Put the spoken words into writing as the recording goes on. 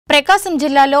ప్రకాశం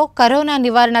జిల్లాలో కరోనా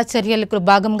నివారణ చర్యలకు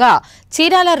భాగంగా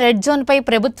చీరాల రెడ్ జోన్ పై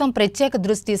ప్రభుత్వం ప్రత్యేక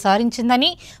దృష్టి సారించిందని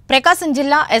ప్రకాశం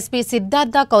జిల్లా ఎస్పీ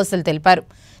సిద్ధార్థ కౌశల్ తెలిపారు.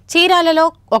 చీరాలలో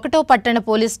 1వ పట్టణ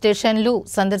పోలీస్ స్టేషన్లు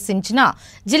సందర్శించిన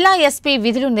జిల్లా ఎస్పీ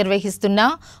విధులు నిర్వహిస్తున్న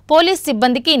పోలీస్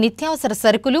సిబ్బందికి నిత్యావసర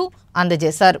సరుకులు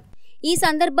అందజేశారు. ఈ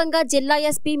సందర్భంగా జిల్లా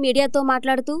ఎస్పీ మీడియాతో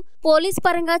మాట్లాడుతూ పోలీస్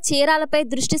పరంగా చీరాలపై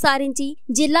దృష్టి సారించి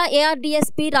జిల్లా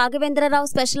ఏఆర్డీఎస్పీ రాఘవేంద్రరావు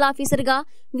స్పెషల్ ఆఫీసర్గా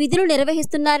విధులు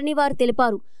నిర్వహిస్తున్నారని వారు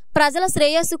తెలిపారు. ప్రజల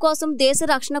శ్రేయస్సు కోసం, దేశ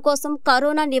రక్షణ కోసం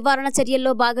కరోనా నివారణ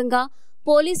చర్యల్లో భాగంగా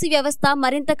పోలీసు వ్యవస్థ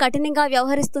మరింత కఠినంగా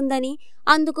వ్యవహరిస్తుందని,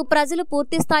 అందుకు ప్రజలు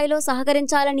పూర్తి స్థాయిలో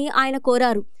సహకరించాలని ఆయన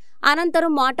కోరారు.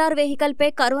 అనంతరం మోటార్ వెహికల్పై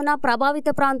కరోనా ప్రభావిత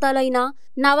ప్రాంతాలైన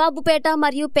నవాబుపేట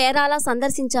మరియు పేరాల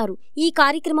సందర్శించారు. ఈ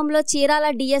కార్యక్రమంలో Chirala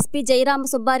DSP Jayarama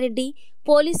Subbareddy,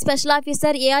 police special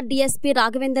officer AR DSP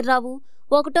Raghavendra Rao,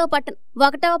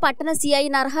 1వ పట్టణ సిఐ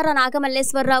నరహర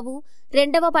నాగమల్లేశ్వరరావు,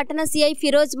 2వ పట్టణ సిఐ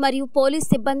ఫిరోజ్ మరియు పోలీస్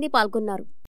సిబ్బంది పాల్గొన్నారు.